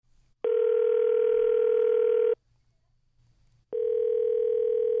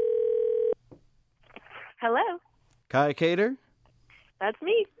Hello, Kaya Cater? that's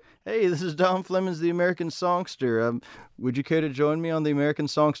me. Hey, this is Don Flemings, the American Songster. Would you care to join me on the American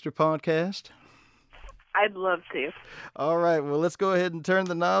Songster podcast? I'd love to. All right, well, let's go ahead and turn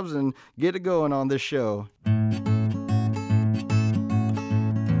the knobs and get it going on this show.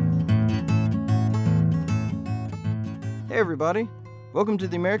 Hey, everybody. Welcome to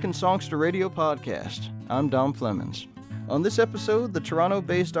the American Songster Radio Podcast. I'm Don Flemings. On this episode, the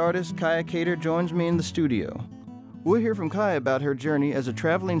Toronto-based artist Kaya Cater joins me in the studio. We'll hear from Kaya about her journey as a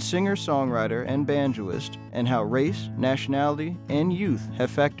traveling singer-songwriter and banjoist, and how race, nationality, and youth have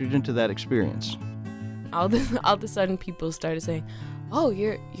factored into that experience. All of a sudden, people started saying, "Oh,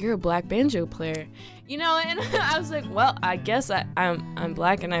 you're a black banjo player," and I was like, "Well, I guess I'm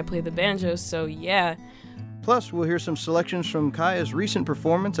black and I play the banjo, so yeah." Plus, we'll hear some selections from Kaya's recent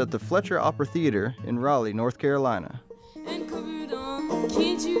performance at the Fletcher Opera Theater in Raleigh, North Carolina. And covered on,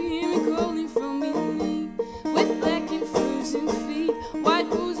 can't you hear me calling from me? With black and frozen feet, white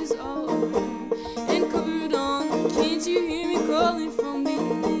roses all around. And covered on, can't you hear me calling from me?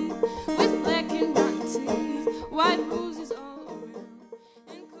 With black and white teeth, white roses all around.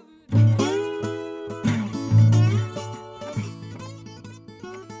 And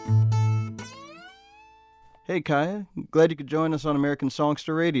Hey Kaya, glad you could join us on American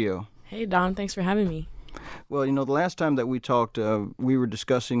Songster Radio. Hey, Don, thanks for having me. Well, the last time that we talked, we were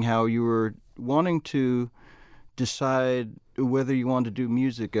discussing how you were wanting to decide whether you want to do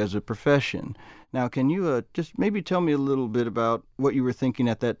music as a profession. Now, can you just maybe tell me a little bit about what you were thinking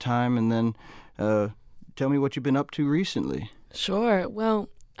at that time, and then tell me what you've been up to recently? Sure. Well,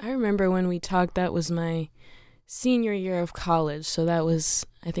 I remember when we talked, that was my senior year of college, so that was,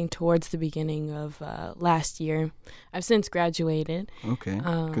 I think, towards the beginning of last year. I've since graduated. Okay.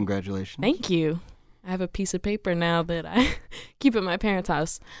 Congratulations. Thank you. I have a piece of paper now that I keep at my parents'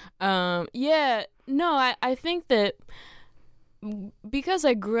 house. I think that because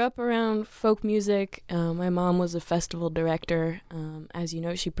I grew up around folk music, my mom was a festival director. As you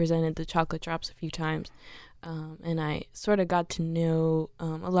know, she presented the Chocolate Drops a few times. And I sort of got to know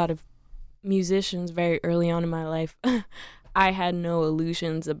a lot of musicians very early on in my life. I had no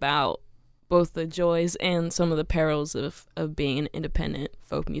illusions about both the joys and some of the perils of being an independent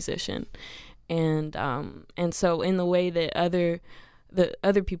folk musician. And so in the way that other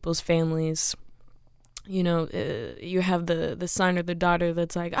people's families, you have the son or the daughter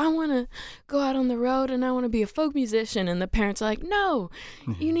that's like, I want to go out on the road and I want to be a folk musician, and the parents are like, no,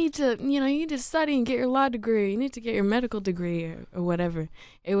 you need to study and get your law degree, you need to get your medical degree or whatever.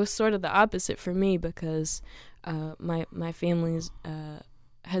 It was sort of the opposite for me, because my family's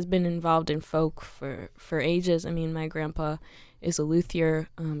has been involved in folk for ages. I mean, my grandpa is a luthier.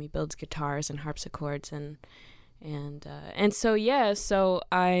 He builds guitars and harpsichords, and so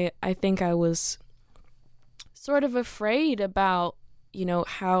I think I was sort of afraid about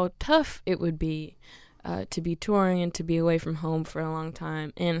how tough it would be to be touring and to be away from home for a long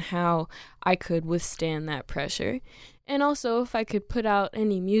time, and how I could withstand that pressure, and also if I could put out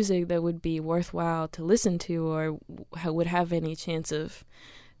any music that would be worthwhile to listen to or would have any chance of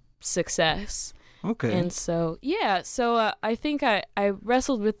success. Okay. And so, I think I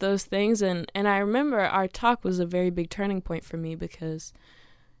wrestled with those things, and I remember our talk was a very big turning point for me, because,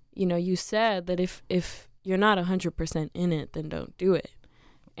 you said that if you're not 100% in it, then don't do it.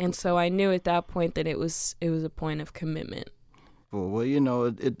 And so I knew at that point that it was a point of commitment. Well,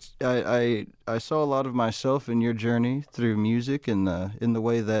 I saw a lot of myself in your journey through music, and in the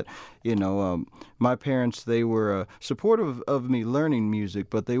way that, my parents, they were supportive of me learning music,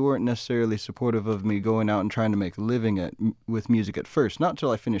 but they weren't necessarily supportive of me going out and trying to make a living with music at first, not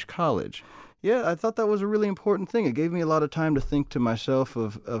until I finished college. Yeah, I thought that was a really important thing. It gave me a lot of time to think to myself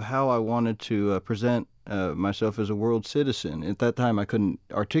of how I wanted to present myself as a world citizen. At that time, I couldn't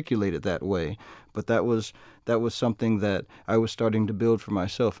articulate it that way, but that was something that I was starting to build for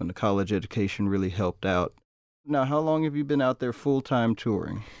myself, and the college education really helped out. Now, how long have you been out there full-time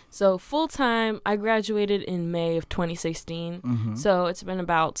touring? So full-time, I graduated in May of 2016, Mm-hmm. So it's been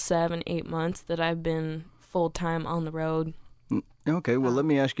about 7-8 months that I've been full-time on the road. Okay, well, let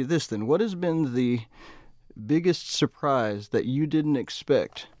me ask you this then. What has been the biggest surprise that you didn't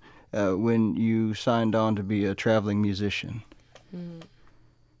expect when you signed on to be a traveling musician?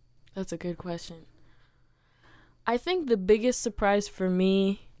 That's a good question. I think the biggest surprise for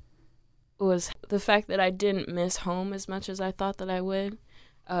me was the fact that I didn't miss home as much as I thought that I would,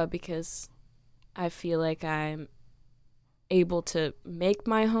 because I feel like I'm able to make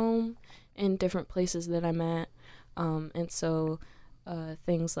my home in different places that I'm at. And so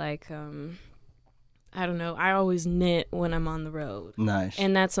things like I don't know, I always knit when I'm on the road. Nice.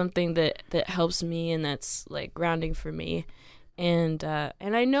 And that's something that helps me, and that's like grounding for me. And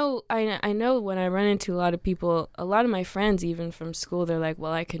I know when I run into a lot of people, a lot of my friends even from school, they're like,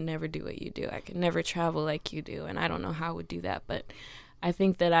 well, I could never do what you do. I could never travel like you do, and I don't know how I would do that. But I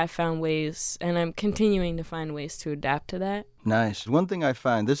think that I found ways, and I'm continuing to find ways to adapt to that. Nice. One thing I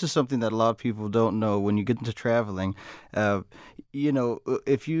find, this is something that a lot of people don't know when you get into traveling.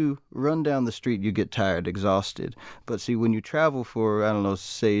 If you run down the street, you get tired, exhausted. But see, when you travel for, I don't know,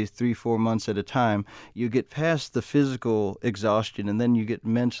 say 3-4 months at a time, you get past the physical exhaustion, and then you get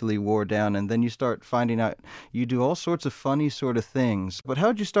mentally wore down, and then you start finding out you do all sorts of funny sort of things. But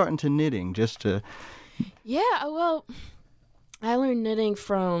how'd you start into knitting? Yeah, well, I learned knitting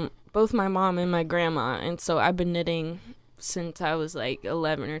from both my mom and my grandma, and so I've been knitting since I was like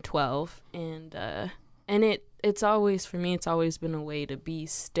 11 or 12, and it's always, for me, it's always been a way to be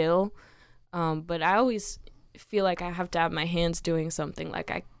still, but I always feel like I have to have my hands doing something.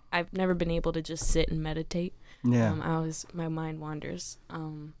 Like I've never been able to just sit and meditate. Yeah. My mind wanders.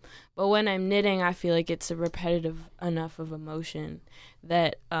 But when I'm knitting, I feel like it's a repetitive enough of emotion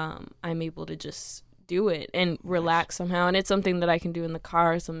that I'm able to just do it and relax somehow. And it's something that I can do in the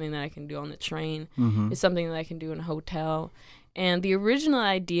car, something that I can do on the train. Mm-hmm. It's something that I can do in a hotel. And the original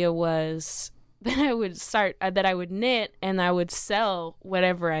idea was that I would knit and I would sell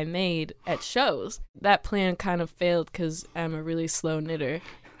whatever I made at shows. That plan kind of failed because I'm a really slow knitter.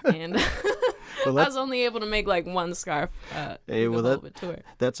 And Well, I was only able to make like one scarf tour.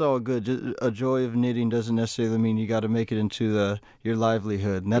 That's all good. Just a joy of knitting doesn't necessarily mean you got to make it into your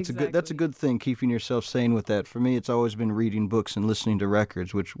livelihood, and that's a good thing. Keeping yourself sane with that. For me, it's always been reading books and listening to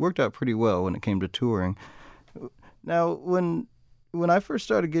records, which worked out pretty well when it came to touring. Now, when I first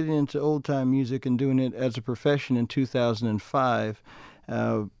started getting into old time music and doing it as a profession in 2005,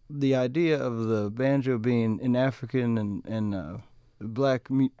 the idea of the banjo being an African and black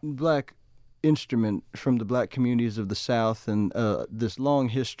instrument from the black communities of the South, and this long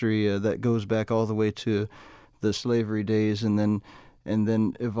history that goes back all the way to the slavery days, and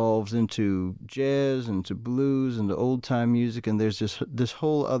then evolves into jazz and to blues and to old time music, and there's this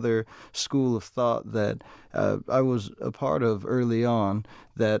whole other school of thought that I was a part of early on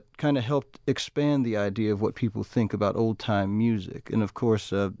that kind of helped expand the idea of what people think about old time music. And of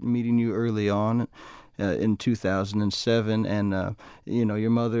course, meeting you early on in 2007, and your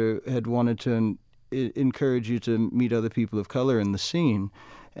mother had wanted to encourage you to meet other people of color in the scene,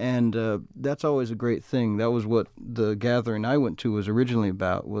 and that's always a great thing. That was what the gathering I went to was originally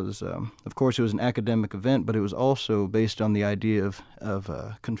about. Was of course it was an academic event, but it was also based on the idea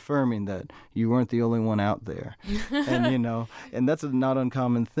of confirming that you weren't the only one out there, and that's a not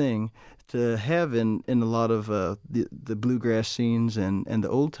uncommon thing to have in a lot of the bluegrass scenes and the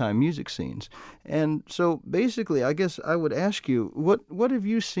old-time music scenes. And so basically, I guess I would ask you, what have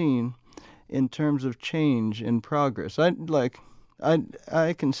you seen in terms of change and progress? I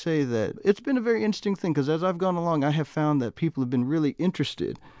can say that it's been a very interesting thing, because as I've gone along, I have found that people have been really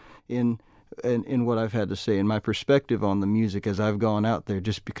interested in what I've had to say and my perspective on the music as I've gone out there,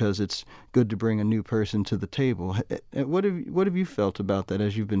 just because it's good to bring a new person to the table. What have you felt about that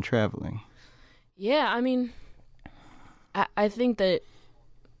as you've been traveling? Yeah, I mean, I think that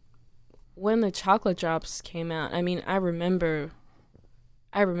when the Chocolate Drops came out, I mean, I remember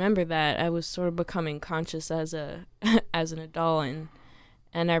that I was sort of becoming conscious as an adult,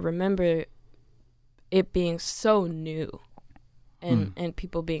 and I remember it being so new. And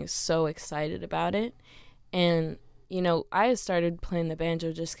people being so excited about it. And, I had started playing the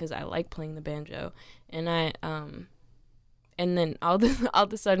banjo just because I like playing the banjo. And and then all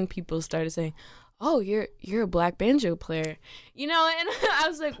of a sudden people started saying, oh, you're a black banjo player. And I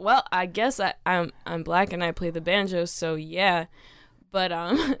was like, well, I guess I'm black and I play the banjo, so yeah. But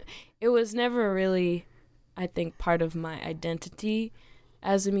it was never really, I think, part of my identity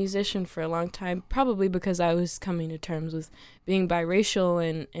as a musician for a long time, probably because I was coming to terms with being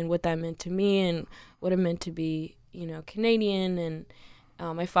biracial and what that meant to me and what it meant to be, Canadian, and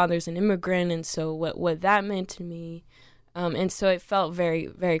my father's an immigrant, and so what that meant to me. And so it felt very,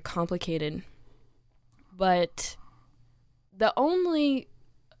 very complicated. But the only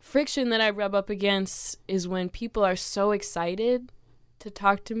friction that I rub up against is when people are so excited to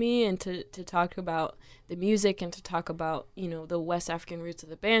talk to me and to talk about the music and to talk about, the West African roots of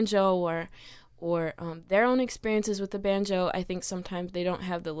the banjo or their own experiences with the banjo. I think sometimes they don't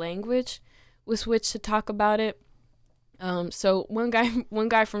have the language with which to talk about it. So one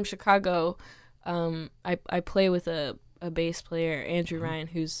guy from Chicago, I play with a bass player, Andrew Ryan,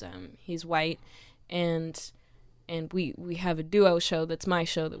 who's he's white, and we have a duo show that's my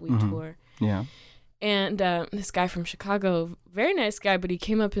show that we tour. Yeah. And this guy from Chicago, very nice guy, but he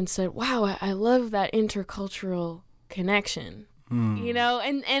came up and said, wow, I love that intercultural connection. You know,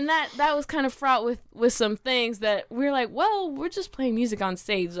 and that was kind of fraught with some things that we're like, well, we're just playing music on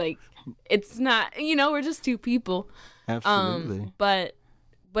stage. Like, it's not, you know, we're just two people. Absolutely. But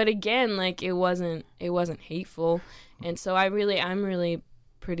again, like, it wasn't hateful. And so I'm really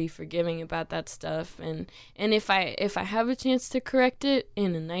pretty forgiving about that stuff. And if I have a chance to correct it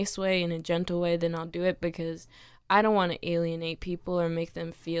in a nice way, in a gentle way, then I'll do it, because I don't want to alienate people or make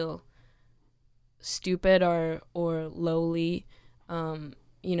them feel stupid or lowly.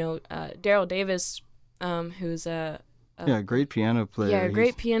 You know, Daryl Davis, who's a great piano player. Yeah, a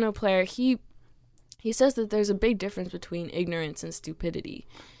great piano player. He says that there's a big difference between ignorance and stupidity.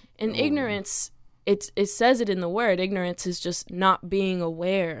 And ignorance, it says it in the word. Ignorance is just not being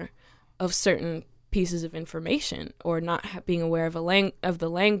aware of certain pieces of information, or not being aware of the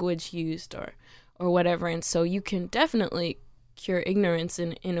language used, or whatever. And so you can definitely cure ignorance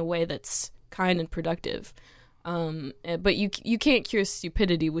in a way that's kind and productive. But you can't cure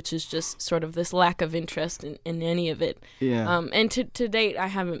stupidity, which is just sort of this lack of interest in any of it. Yeah. And to date, I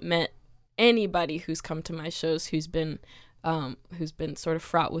haven't met anybody who's come to my shows who's been sort of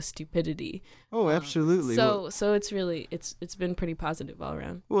fraught with stupidity. Oh, absolutely. So it's really it's been pretty positive all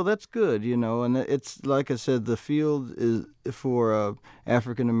around. Well, that's good, you know, and it's like I said, the field is for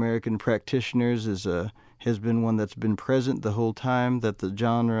African American practitioners has been one that's been present the whole time that the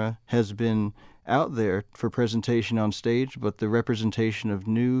genre has been out there for presentation on stage, but the representation of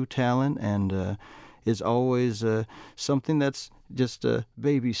new talent and is always something that's just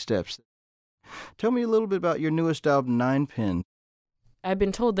baby steps. Tell me a little bit about your newest album, Nine Pin. I've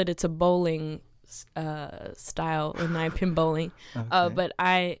been told that it's a bowling style, or 9-pin bowling, Okay. but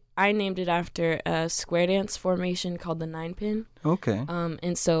I named it after a square dance formation called the 9-pin. Okay.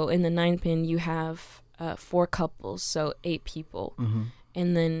 And so in the 9-pin you have 4 couples, so 8 people,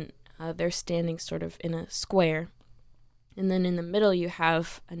 and then they're standing sort of in a square, and then in the middle you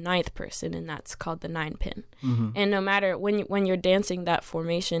have a 9th person, and that's called the 9-pin. And no matter when you're dancing that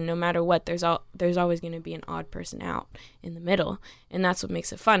formation, no matter what, there's always going to be an odd person out in the middle, and that's what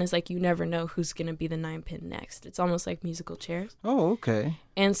makes it fun. Is like you never know who's going to be the 9-pin next. It's almost like musical chairs. Oh, okay.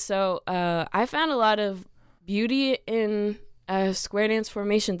 And so I found a lot of beauty in square dance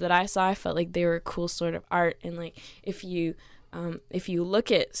formations that I saw. I felt like they were cool sort of art, and like if you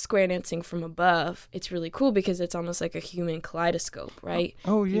look at square dancing from above, it's really cool because it's almost like a human kaleidoscope, right?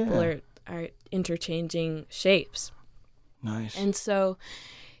 Oh, yeah. People are interchanging shapes. Nice. And so,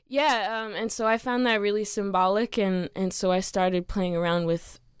 and so I found that really symbolic, and so I started playing around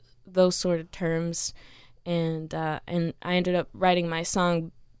with those sort of terms, and I ended up writing my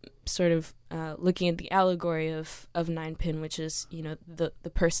song sort of looking at the allegory of 9-pin, which is, you know, the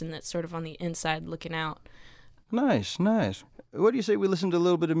person that's sort of on the inside looking out. Nice, nice. What do you say we listen to a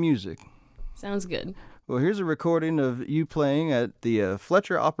little bit of music? Sounds good. Well, here's a recording of you playing at the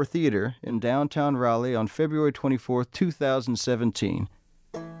Fletcher Opera Theater in downtown Raleigh on February 24th, 2017.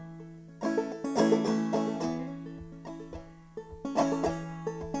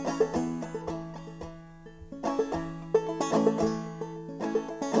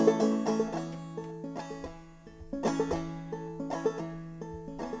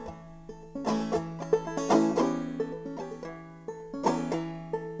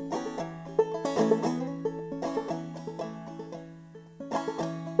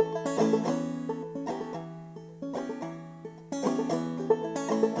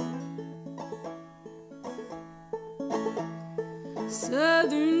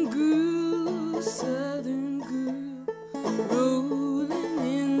 Southern girl, rolling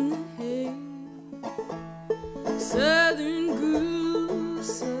in the hay. Southern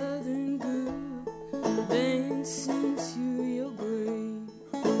girl, dancing to your grave.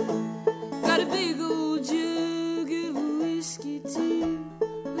 Got a big old jug of whiskey too.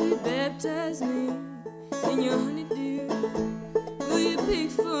 Will you baptize me in your honeydew? Will you pick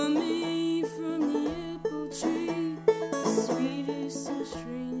for me from the apple tree? Sweetest and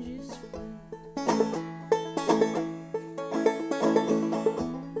strangest fruit.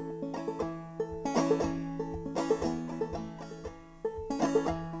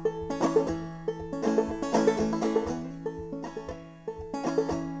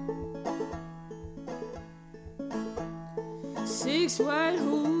 Six white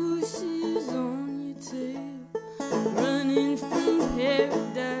horses on your tail, running from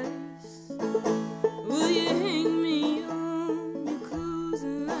paradise. Will you hang me on your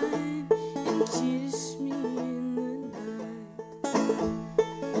clothing line and kiss me in the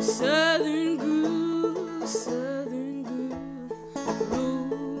night? Southern girl,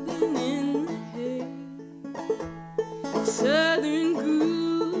 rolling in the hay. Southern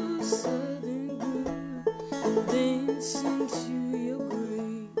groove, dancing to your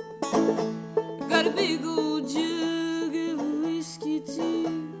grave. Got a big old jug of whiskey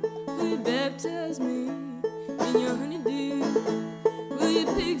too. Will you baptize me in your honeydew? Will you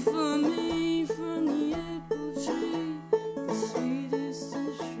pick for me from the apple tree the sweetest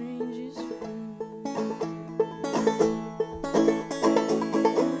and strangest fruit?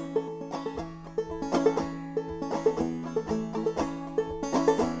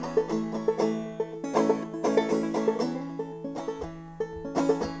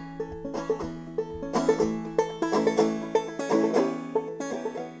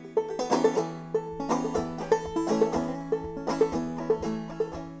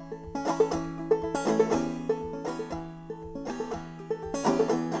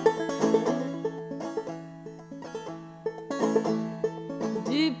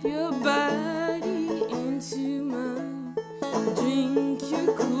 Dip your body into mine, drink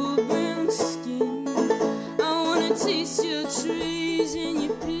your cool brown skin. I wanna taste your trees and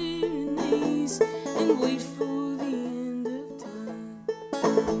your Pyrenees and wait for the end of time.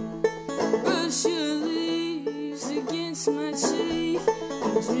 Brush your leaves against my cheek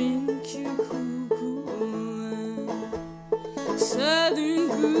and drink your cool, cool wine. Southern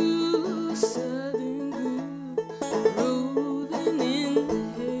groove, southern groove, rolling in the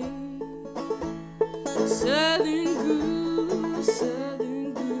hay. Southern groove,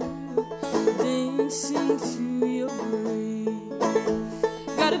 dancing to your grave.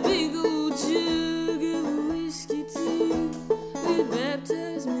 Got a big old jug of whiskey too. Will you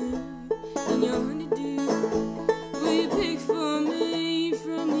baptize me in your honeydew? Will you pick for me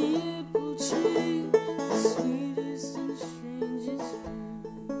from the apple tree the sweetest and strangest fruit?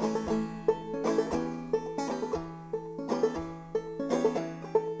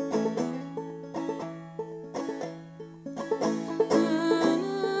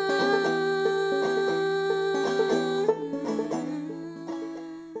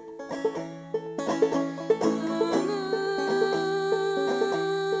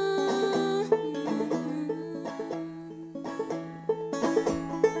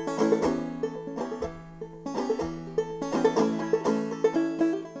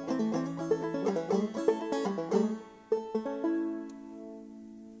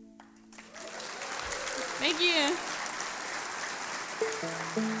 Thank you.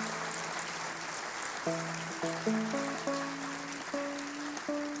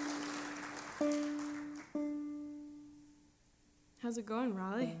 How's it going,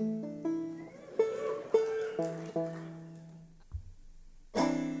 Raleigh?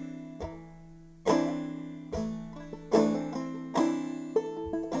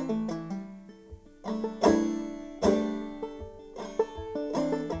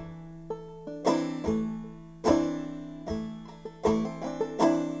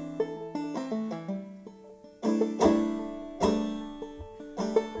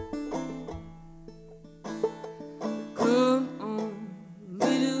 Come on,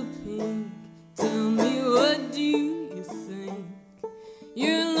 little pink, tell me what do you think?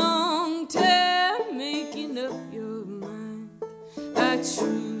 You're a long time making up your mind. I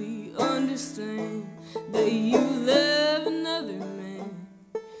truly understand that you love another man.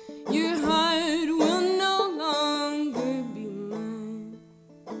 Your heart will no longer be mine.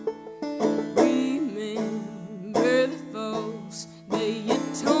 Remember the thoughts that you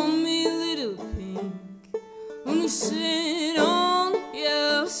told me, little pink, when we sit on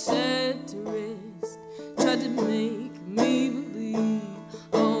your side to rest. Tried to make me believe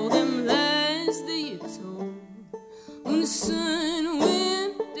all them lies that you told when the sun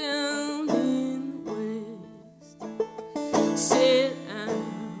went down in the west. Said I'll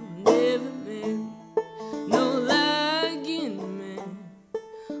never marry no lying man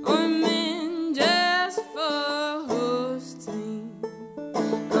or a man just for horse team.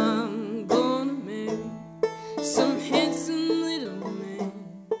 I'm gonna marry some handsome little man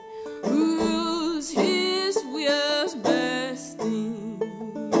who rules his wheels by steam.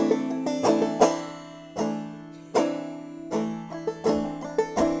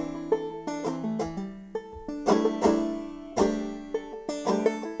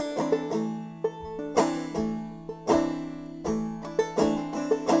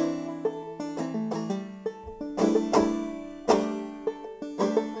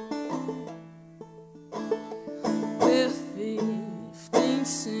 Well, 15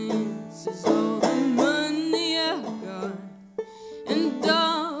 cents is all the money I got, and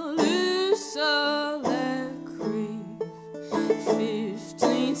dollars all I crave.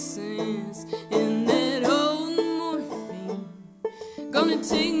 15 cents and that old morphine gonna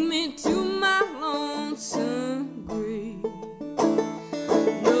take me to my lonesome grave.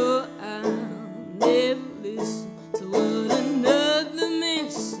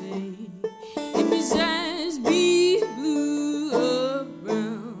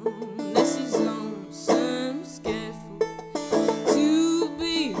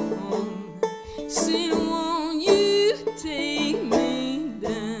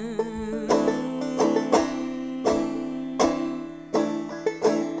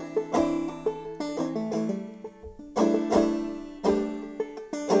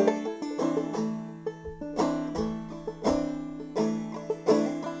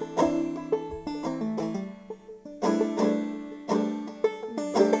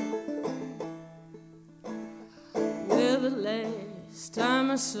 Well, the last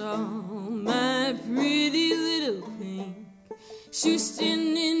time I saw my pretty little pink, she was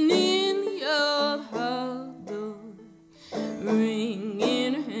standing in the old hall door, ring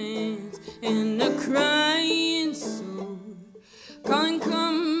in her hands and a crying soul, calling,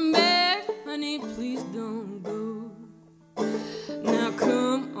 come back, honey, please don't go. Now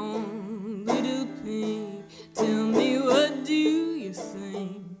come on, little pink, tell me, what do you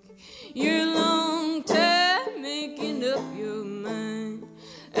think? You're a long time making up your mind.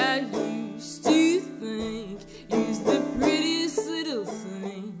 I used to think you're the prettiest little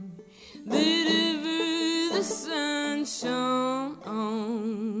thing that ever the sun shone on.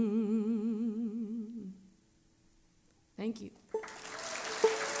 Thank you.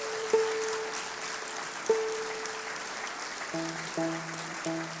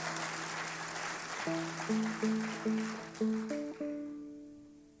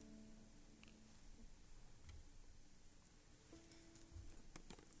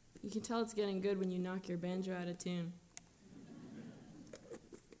 You can tell it's getting good when you knock your banjo out of tune.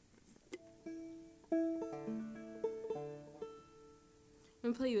 I'm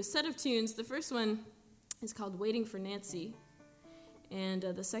going to play you a set of tunes. The first one is called Waiting for Nancy, and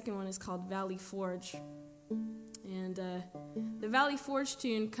the second one is called Valley Forge. And the Valley Forge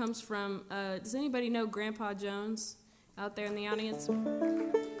tune comes from, does anybody know Grandpa Jones out there in the audience?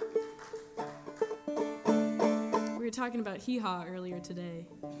 We were talking about hee-haw earlier today.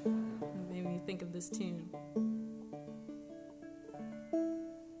 It made me think of this tune.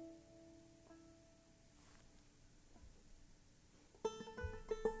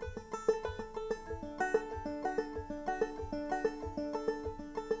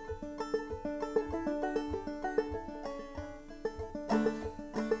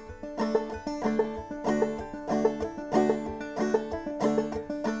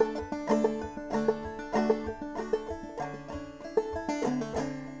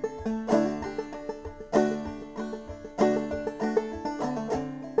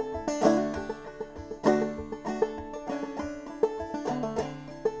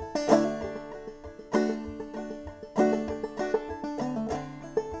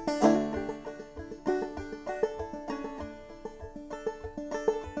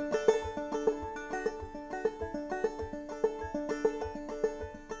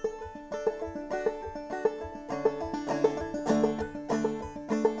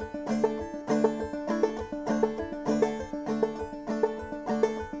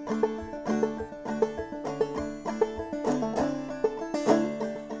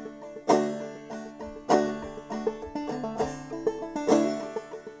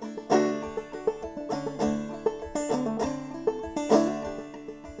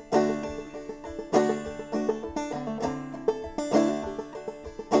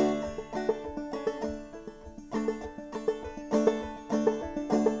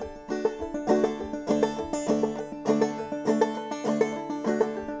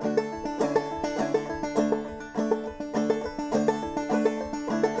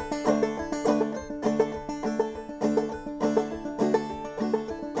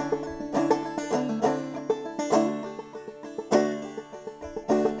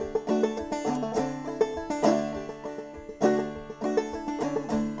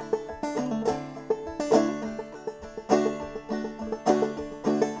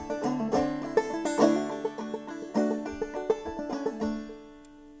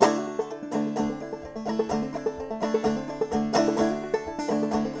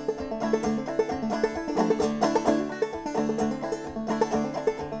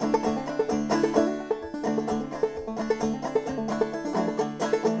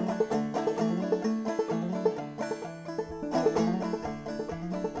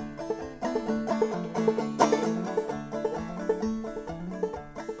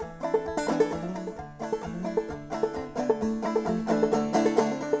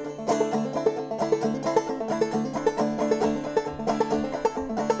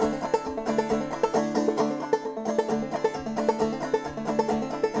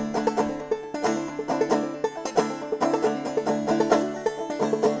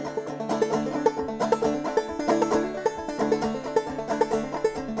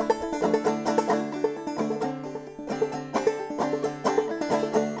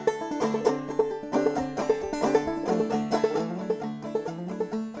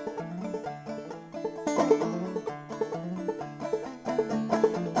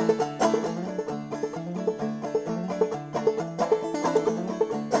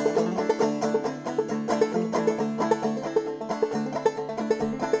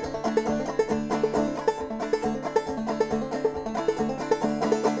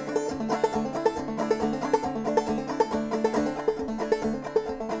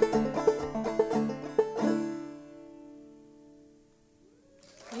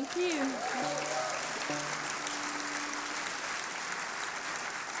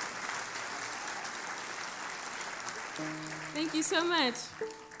 Thank you so much.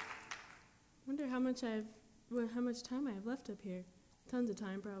 Wonder how much time I have left up here. Tons of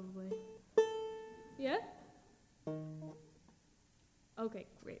time, probably. Yeah? Okay,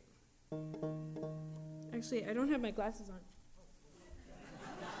 great. Actually, I don't have my glasses on.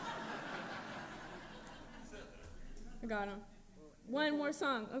 I got them. One more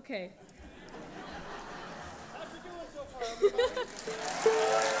song. Okay. How's it doing so far, everybody?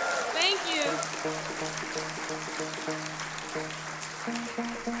 Thank you.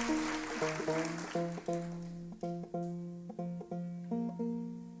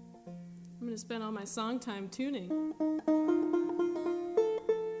 I'm going to spend all my song time tuning.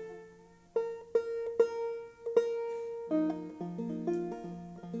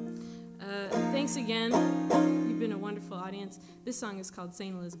 Thanks again. You've been a wonderful audience. This song is called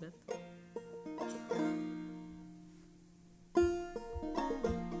St. Elizabeth.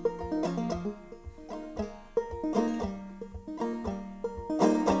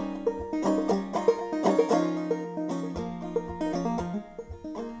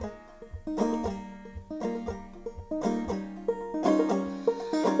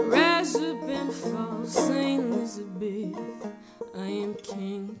 Rise up and fall, St. Elizabeth. I am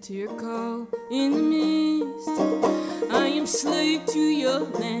king to your call in the mist. I am slave to your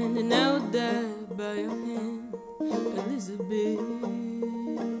land, and I will die by your hand, Elizabeth.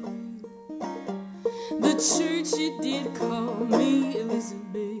 The church, it did call me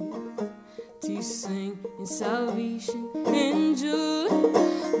Elizabeth to sing in salvation and joy,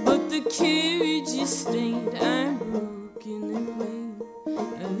 but the carriage is stained, I'm broken and plain,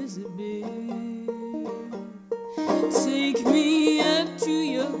 Elizabeth. Take me up to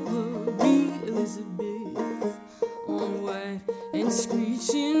your glory, Elizabeth, on white and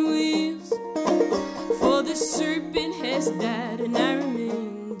screeching wheels. For the serpent has died, and I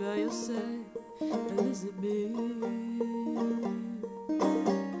remain by your side, Elizabeth.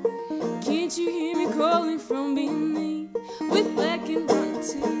 Can't you hear me calling from beneath, with black and white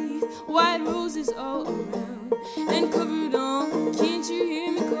teeth, white roses all around and covered on? Can't you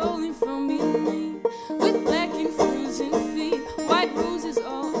hear me calling from beneath, with black and frozen feet, white roses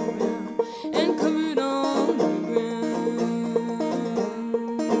all around and covered on the ground?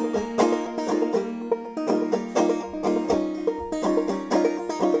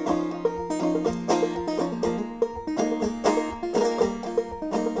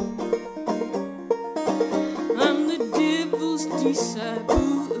 I'm the devil's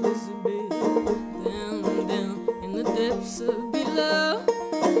disciple, Elizabeth, down, down in the depths of below.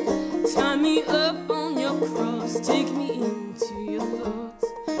 Tie me up on your cross, take me into your thoughts,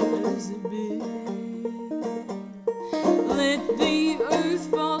 Elizabeth. Let the earth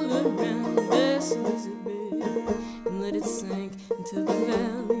fall around us, Elizabeth, and let it sink into the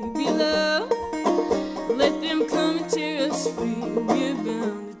valley below. Let them come and tear us free, we're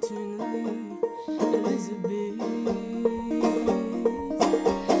bound eternally, Elizabeth.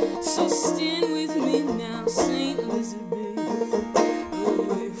 So stand with me now, St. Elizabeth,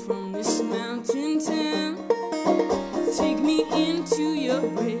 away from this mountain town. Take me into your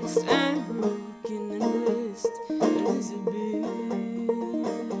breast, I'm broken and blessed, Elizabeth.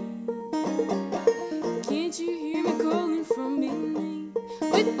 Can't you hear me calling from beneath,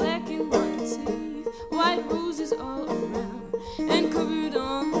 with black and white teeth, white roses all around and covered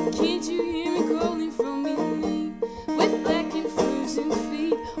on? Can't you hear me calling from beneath, with black and frozen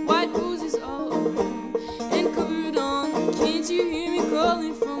feet, white roses all around and covered on? Can't you hear me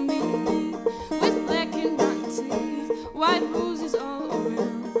calling from beneath, with black and white teeth, white roses all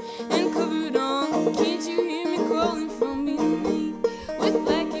around and covered on? Can't you hear me calling from beneath, with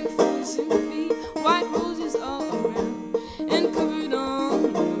black and frozen feet, white roses all around and covered on the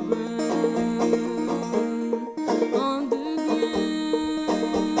ground, on the ground?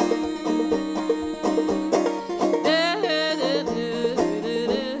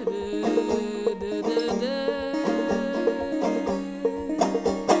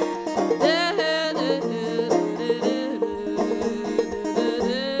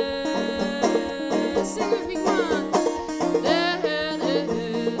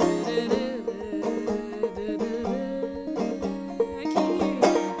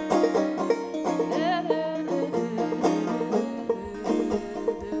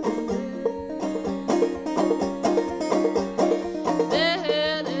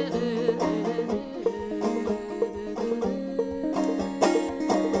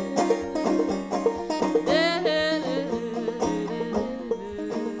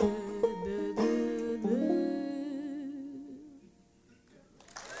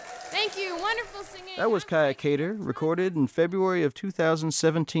 was Kaya Cater, recorded in February of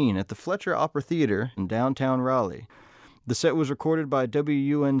 2017 at the Fletcher Opera Theater in downtown Raleigh. The set was recorded by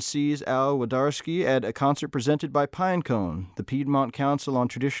WUNC's Al Wadarski at a concert presented by Pinecone, the Piedmont Council on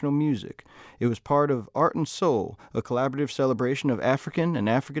Traditional Music. It was part of Art and Soul, a collaborative celebration of African and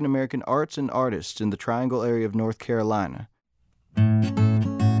African American arts and artists in the Triangle area of North Carolina.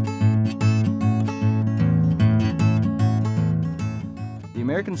 The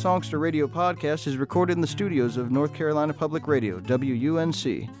American Songster Radio podcast is recorded in the studios of North Carolina Public Radio,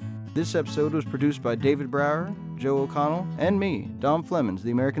 WUNC. This episode was produced by David Brower, Joe O'Connell, and me, Dom Flemons, the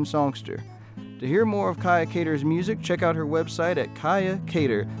American Songster. To hear more of Kaya Cater's music, check out her website at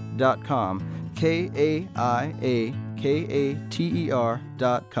kayacater.com,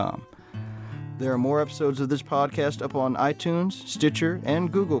 KAIAKATER.com. There are more episodes of this podcast up on iTunes, Stitcher,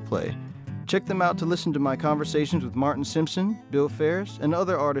 and Google Play. Check them out to listen to my conversations with Martin Simpson, Bill Ferris, and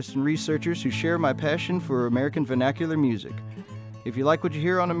other artists and researchers who share my passion for American vernacular music. If you like what you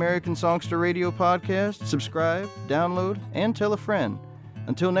hear on American Songster Radio podcast, subscribe, download, and tell a friend.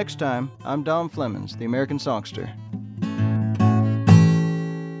 Until next time, I'm Dom Flemons, the American Songster.